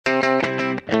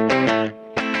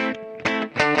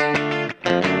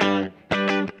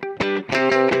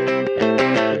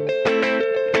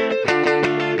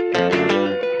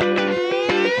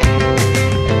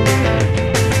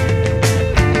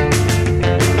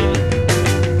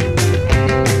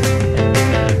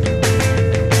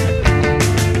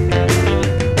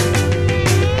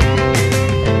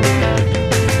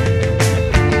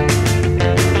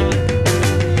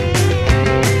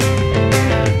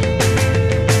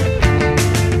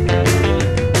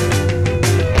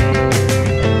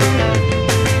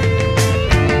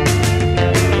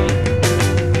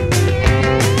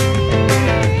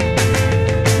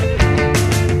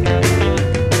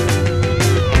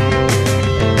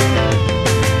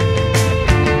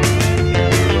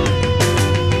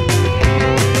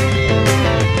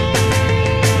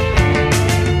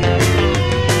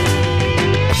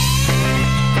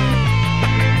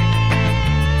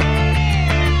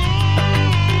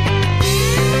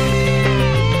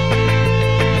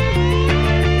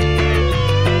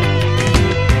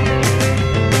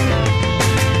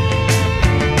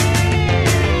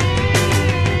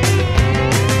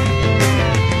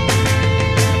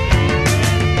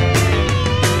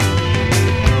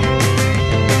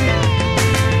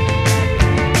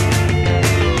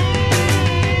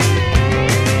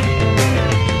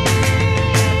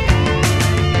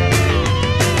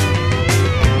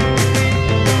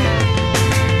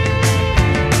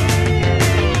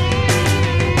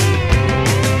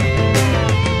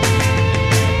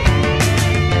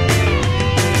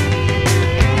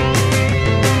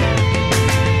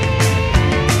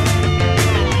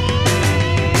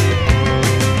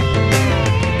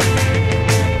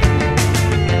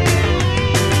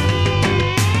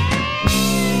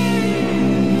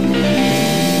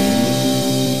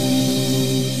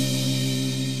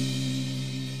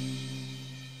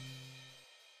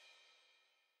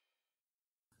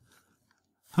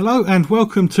Hello and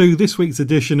welcome to this week's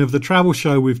edition of The Travel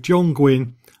Show with John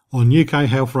Guinn on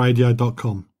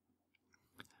UKHealthRadio.com.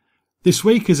 This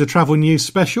week is a travel news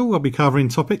special. I'll be covering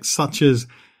topics such as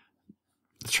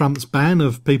Trump's ban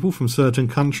of people from certain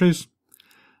countries,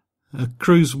 a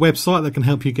cruise website that can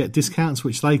help you get discounts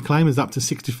which they claim is up to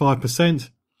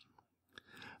 65%,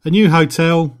 a new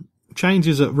hotel,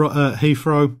 changes at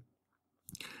Heathrow,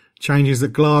 changes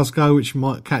at Glasgow which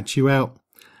might catch you out,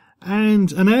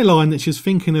 and an airline that's just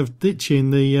thinking of ditching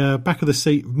the back of the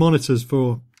seat monitors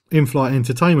for in-flight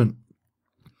entertainment.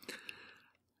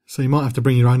 So you might have to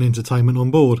bring your own entertainment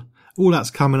on board. All that's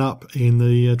coming up in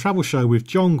the travel show with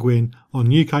John Guinn on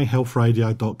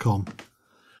UKHealthRadio.com.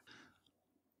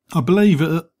 I believe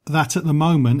that at the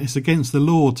moment it's against the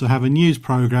law to have a news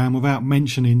programme without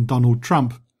mentioning Donald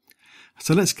Trump.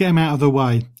 So let's get him out of the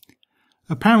way.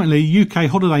 Apparently, UK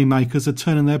holidaymakers are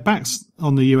turning their backs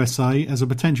on the USA as a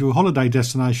potential holiday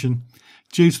destination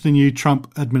due to the new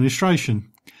Trump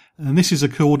administration. And this is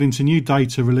according to new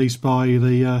data released by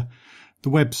the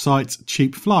website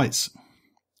Cheap Flights.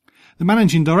 The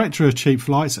managing director of Cheap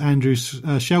Flights, Andrew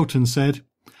Shelton, said,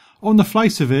 "On the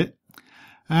face of it,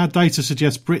 our data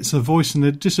suggests Brits are voicing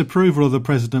their disapproval of the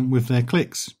president with their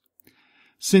clicks.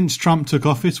 Since Trump took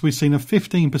office, we've seen a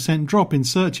 15% drop in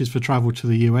searches for travel to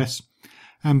the US,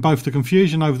 and both the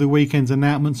confusion over the weekend's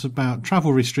announcements about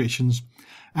travel restrictions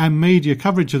and media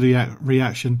coverage of the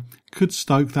reaction could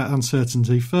stoke that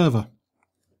uncertainty further."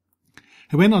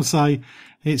 He went on to say,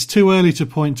 "It's too early to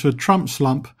point to a Trump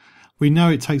slump. We know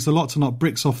it takes a lot to knock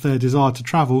Brits off their desire to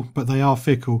travel, but they are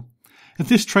fickle. If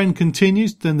this trend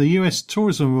continues, then the US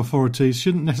tourism authorities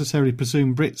shouldn't necessarily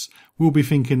presume Brits will be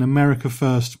thinking America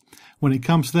first when it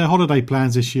comes to their holiday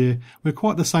plans this year with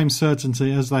quite the same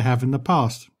certainty as they have in the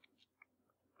past."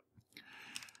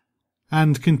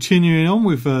 And continuing on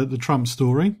with the Trump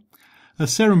story, a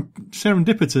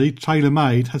serendipity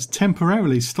tailor-made has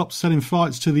temporarily stopped selling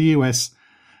flights to the US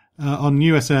on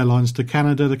US airlines to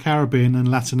Canada, the Caribbean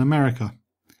and Latin America.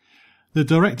 The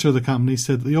director of the company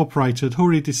said that the operator had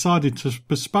already decided to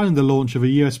postpone the launch of a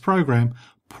US program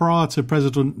prior to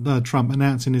President Trump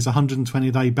announcing his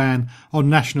 120-day ban on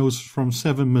nationals from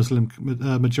 7 Muslim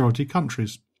majority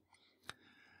countries.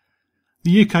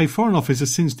 The UK Foreign Office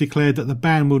has since declared that the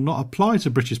ban will not apply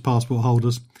to British passport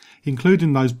holders,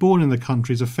 including those born in the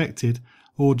countries affected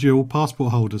or dual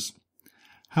passport holders.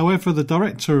 However, the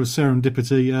director of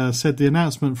Serendipity said the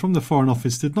announcement from the Foreign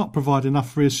Office did not provide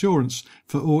enough reassurance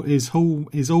for his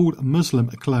all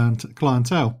Muslim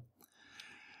clientele.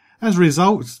 As a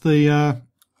result, the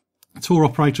tour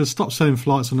operator stopped selling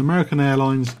flights on American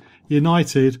Airlines,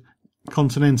 United,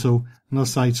 Continental, and I'll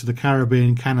say to the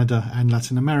Caribbean, Canada and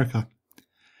Latin America.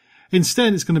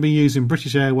 Instead, it's going to be using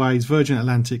British Airways, Virgin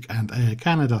Atlantic and Air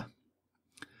Canada.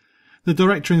 The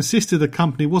director insisted the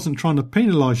company wasn't trying to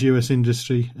penalise US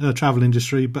travel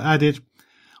industry, but added,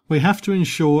 "We have to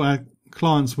ensure our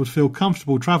clients would feel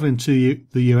comfortable travelling to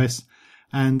the US,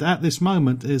 and at this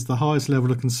moment it is the highest level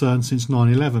of concern since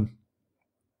 9/11.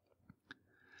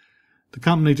 The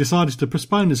company decided to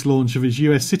postpone its launch of its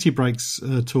US City Breaks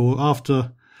tour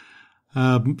after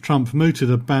Trump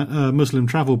mooted a Muslim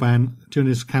travel ban during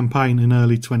his campaign in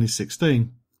early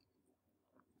 2016.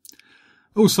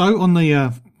 Also, on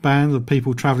the ban of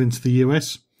people travelling to the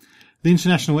US, the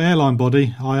international airline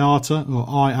body, IATA, or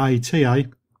IATA,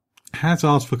 has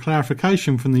asked for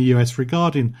clarification from the US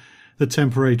regarding the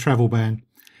temporary travel ban.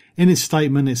 In its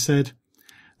statement, it said,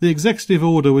 "The executive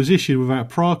order was issued without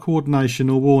prior coordination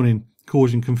or warning,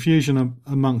 causing confusion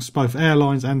amongst both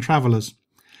airlines and travellers.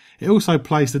 It also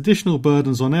placed additional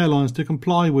burdens on airlines to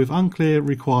comply with unclear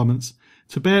requirements,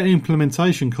 to bear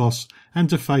implementation costs, and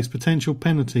to face potential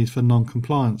penalties for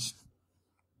non-compliance."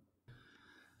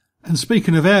 And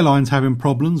speaking of airlines having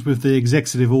problems with the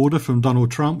executive order from Donald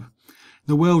Trump,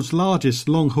 the world's largest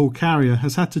long-haul carrier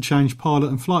has had to change pilot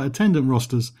and flight attendant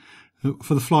rosters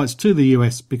for the flights to the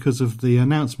US because of the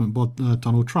announcement by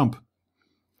Donald Trump.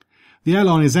 The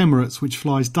airline is Emirates, which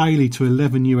flies daily to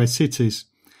 11 US cities.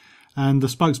 And the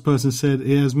spokesperson said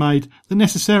it has made the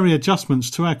necessary adjustments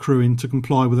to our crewing to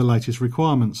comply with the latest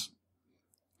requirements.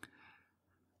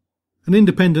 An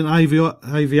independent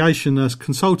aviation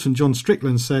consultant, John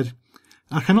Strickland, said,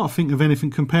 "I cannot think of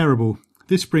anything comparable.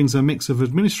 This brings a mix of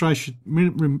administrative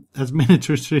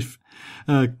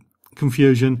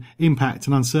confusion, impact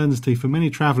and uncertainty for many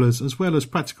travellers, as well as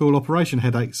practical operation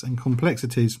headaches and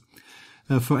complexities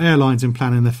for airlines in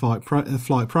planning their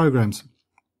flight programmes."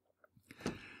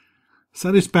 So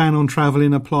this ban on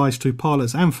travelling applies to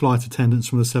pilots and flight attendants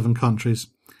from the 7 countries.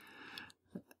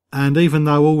 And even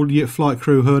though all flight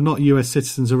crew who are not US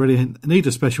citizens already need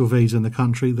a special visa in the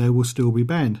country, they will still be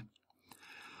banned.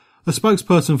 A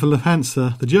spokesperson for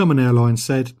Lufthansa, the German airline,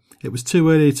 said it was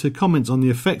too early to comment on the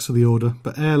effects of the order,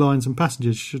 but airlines and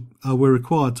passengers were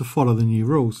required to follow the new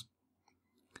rules.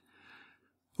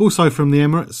 Also from the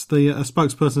Emirates, a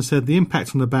spokesperson said the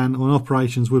impact on the ban on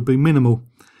operations would be minimal.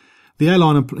 The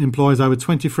airline employs over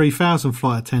 23,000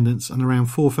 flight attendants and around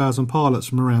 4,000 pilots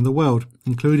from around the world,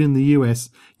 including the US,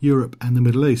 Europe and the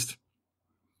Middle East.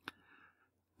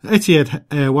 Etihad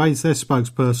Airways, their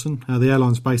spokesperson, the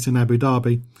airline's based in Abu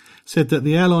Dhabi, said that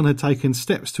the airline had taken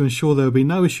steps to ensure there would be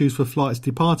no issues for flights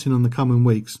departing in the coming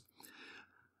weeks.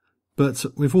 But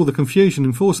with all the confusion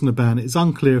enforcing the ban, it's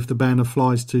unclear if the ban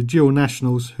applies to dual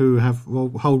nationals who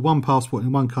hold one passport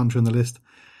in one country on the list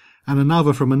and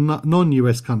another from a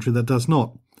non-US country that does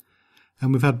not.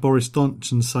 And we've had Boris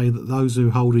Johnson say that those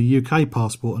who hold a UK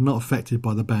passport are not affected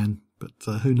by the ban, but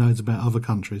who knows about other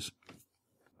countries.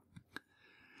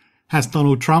 Has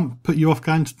Donald Trump put you off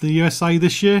going to the USA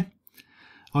this year?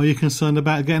 Are you concerned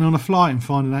about getting on a flight and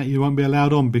finding out you won't be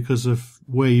allowed on because of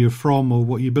where you're from or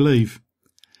what you believe?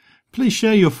 Please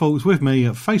share your thoughts with me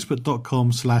at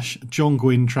facebook.com/John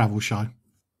Guinn Travel Show.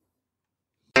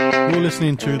 You're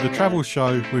listening to The Travel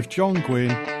Show with John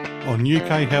Guinn on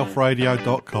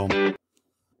ukhealthradio.com.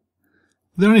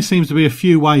 There only seems to be a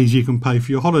few ways you can pay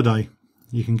for your holiday.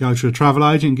 You can go to a travel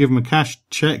agent and give them a cash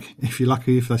cheque, if you're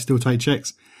lucky, if they still take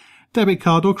cheques, debit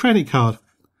card or credit card.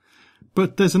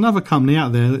 But there's another company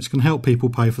out there that can help people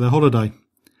pay for their holiday.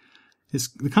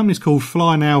 The company's called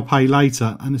Fly Now, Pay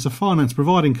Later, and it's a finance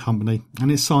providing company, and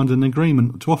it's signed an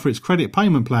agreement to offer its credit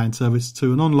payment plan service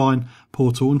to an online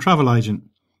portal and travel agent.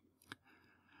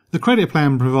 The credit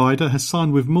plan provider has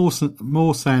signed with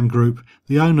Morsand Group,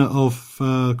 the owner of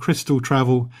Crystal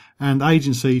Travel and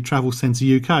agency Travel Centre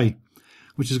UK,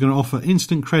 which is going to offer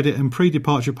instant credit and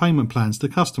pre-departure payment plans to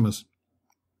customers.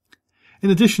 In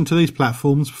addition to these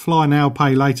platforms, Fly Now,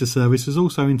 Pay Later service is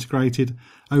also integrated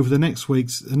over the next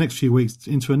few weeks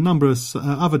into a number of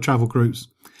other travel groups,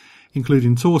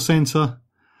 including Tour Centre,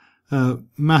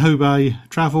 Mahube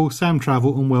Travel, Sam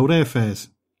Travel and World Airfares.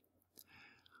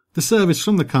 The service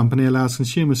from the company allows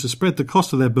consumers to spread the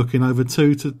cost of their booking over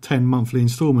 2 to 10 monthly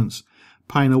instalments,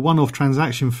 paying a one-off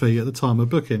transaction fee at the time of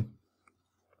booking.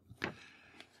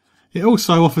 It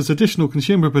also offers additional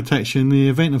consumer protection in the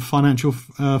event of financial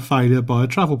failure by a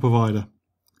travel provider.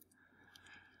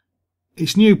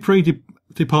 Its new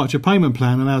pre-departure payment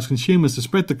plan allows consumers to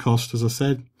spread the cost, as I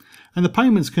said, and the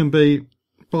payments can be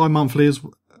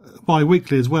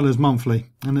bi-weekly as well as monthly,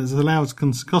 and it allows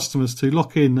customers to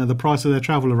lock in the price of their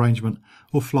travel arrangement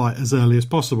or flight as early as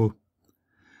possible.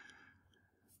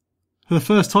 For the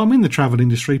first time in the travel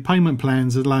industry, payment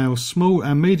plans allow small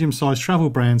and medium-sized travel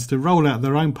brands to roll out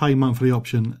their own pay monthly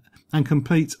option and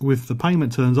compete with the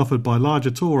payment terms offered by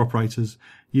larger tour operators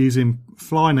using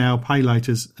Fly Now, Pay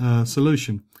Later's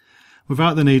solution,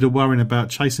 without the need of worrying about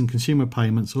chasing consumer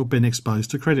payments or being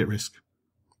exposed to credit risk.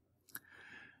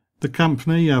 The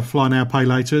company, Fly Now, Pay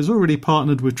Later, has already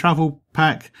partnered with Travel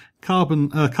Pack,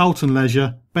 Carlton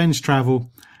Leisure, Ben's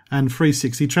Travel and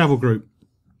 360 Travel Group.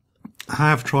 I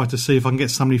have tried to see if I can get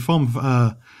somebody from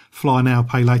Fly Now,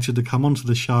 Pay Later to come onto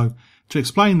the show to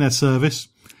explain their service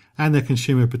and their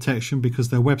consumer protection, because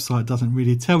their website doesn't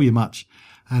really tell you much,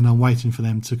 and I'm waiting for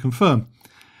them to confirm.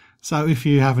 So if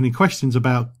you have any questions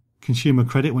about consumer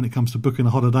credit when it comes to booking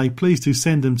a holiday, please do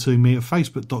send them to me at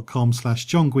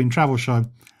facebook.com/John Guinn Travel Show.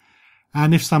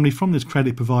 And if somebody from this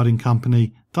credit providing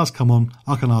company does come on,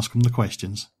 I can ask them the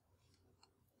questions.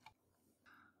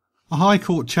 A High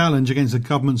Court challenge against the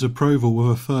government's approval of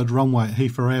a third runway at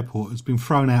Heathrow Airport has been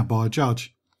thrown out by a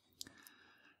judge.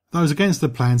 Those against the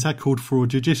plans had called for a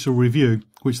judicial review,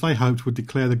 which they hoped would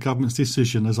declare the government's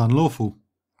decision as unlawful.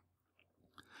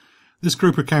 This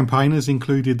group of campaigners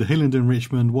included the Hillingdon,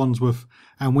 Richmond, Wandsworth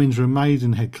and Windsor and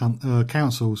Maidenhead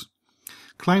councils,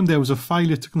 claimed there was a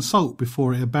failure to consult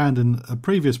before it abandoned a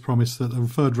previous promise that a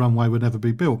third runway would never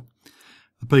be built.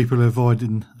 The people who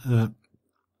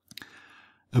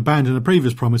abandoned a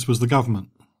previous promise was the government.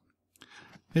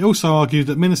 It also argued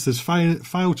that ministers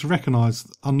failed to recognise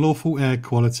unlawful air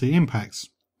quality impacts.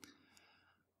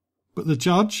 But the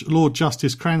judge, Lord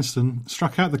Justice Cranston,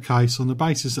 struck out the case on the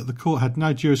basis that the court had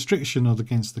no jurisdiction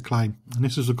against the claim, and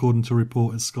this was according to a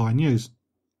report at Sky News.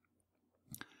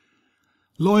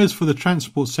 Lawyers for the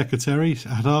Transport Secretary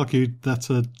had argued that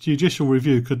a judicial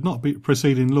review could not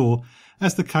proceed in law,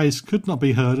 as the case could not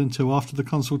be heard until after the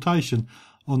consultation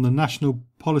on the National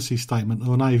Policy Statement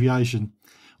on Aviation,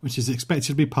 which is expected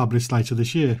to be published later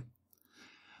this year.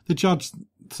 The judge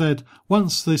said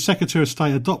once the Secretary of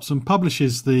State adopts and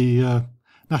publishes the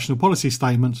National Policy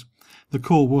Statement, the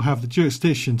court will have the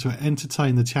jurisdiction to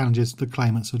entertain the challenges the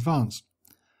claimants advance.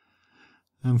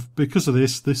 And because of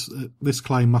this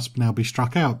claim must now be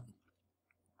struck out.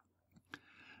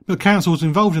 But councils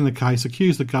involved in the case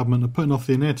accuse the government of putting off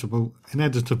the inevitable,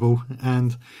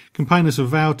 and campaigners have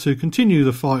vowed to continue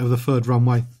the fight of the third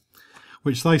runway,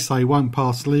 which they say won't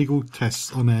pass legal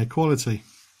tests on air quality.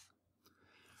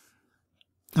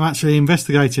 I'm actually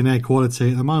investigating air quality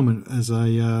at the moment as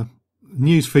a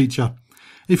news feature.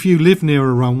 If you live near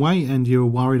a runway and you're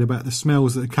worried about the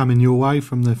smells that are coming your way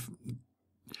from the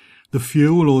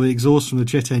fuel or the exhaust from the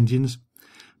jet engines,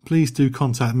 please do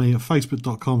contact me at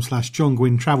facebook.com/John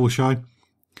Guinn Travel Show,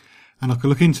 and I can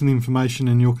look into the information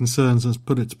and your concerns and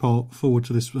put it forward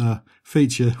to this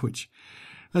feature, which,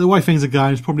 the way things are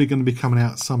going, is probably going to be coming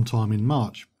out sometime in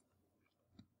March.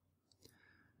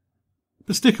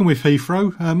 But sticking with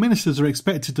Heathrow, ministers are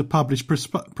expected to publish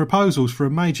proposals for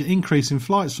a major increase in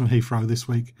flights from Heathrow this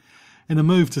week, in a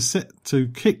move to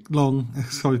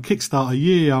kickstart a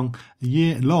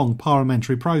year-long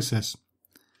parliamentary process.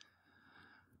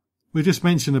 We just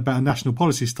mentioned about a national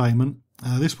policy statement.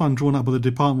 This one, drawn up by the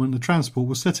Department of Transport,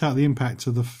 will set out the impact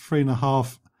of the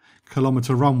 3.5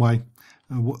 kilometre runway,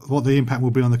 what the impact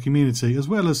will be on the community, as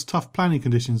well as tough planning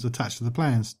conditions attached to the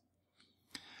plans.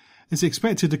 It's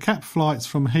expected to cap flights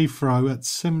from Heathrow at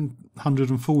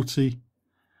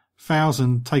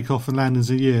 740,000 takeoff and landings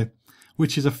a year,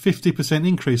 which is a 50%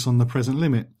 increase on the present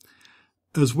limit,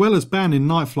 as well as banning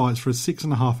night flights for a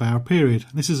 6.5-hour period.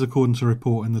 This is according to a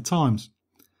report in the Times.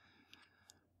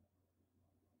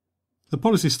 The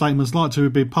policy statement is likely to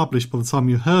be published by the time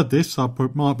you heard this, so I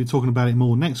might be talking about it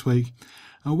more next week.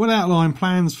 Will outline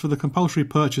plans for the compulsory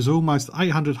purchase of almost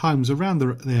 800 homes around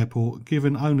the airport,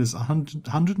 giving owners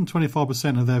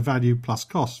 125% of their value plus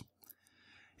costs.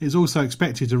 It is also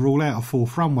expected to rule out a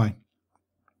fourth runway.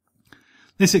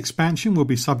 This expansion will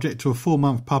be subject to a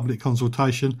 4-month public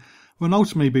consultation, and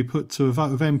ultimately be put to a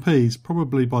vote of MPs,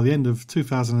 probably by the end of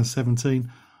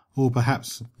 2017, or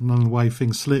perhaps, none of the way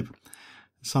things slip,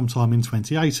 sometime in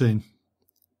 2018.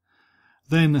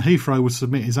 Then Heathrow will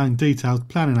submit his own detailed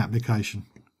planning application.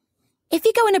 If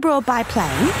you're going abroad by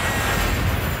plane,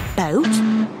 boat,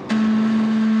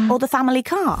 or the family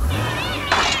car.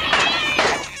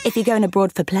 If you're going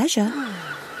abroad for pleasure,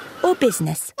 or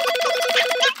business.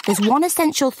 There's one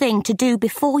essential thing to do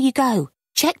before you go.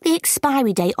 Check the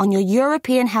expiry date on your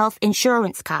European Health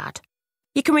Insurance card.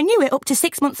 You can renew it up to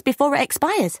 6 months before it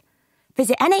expires.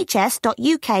 Visit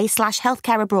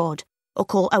nhs.uk/healthcare abroad or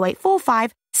call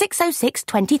 0845 606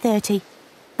 2030.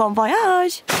 Bon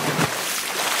voyage!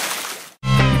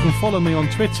 You can follow me on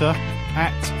Twitter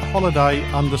at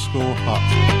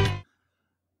holiday_hut.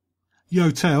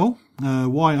 Yotel,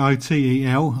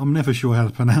 Yotel, I'm never sure how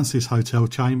to pronounce this hotel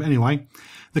chain, but anyway,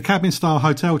 the cabin-style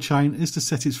hotel chain is to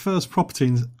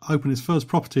open its first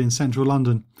property in central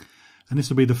London, and this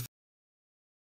will be the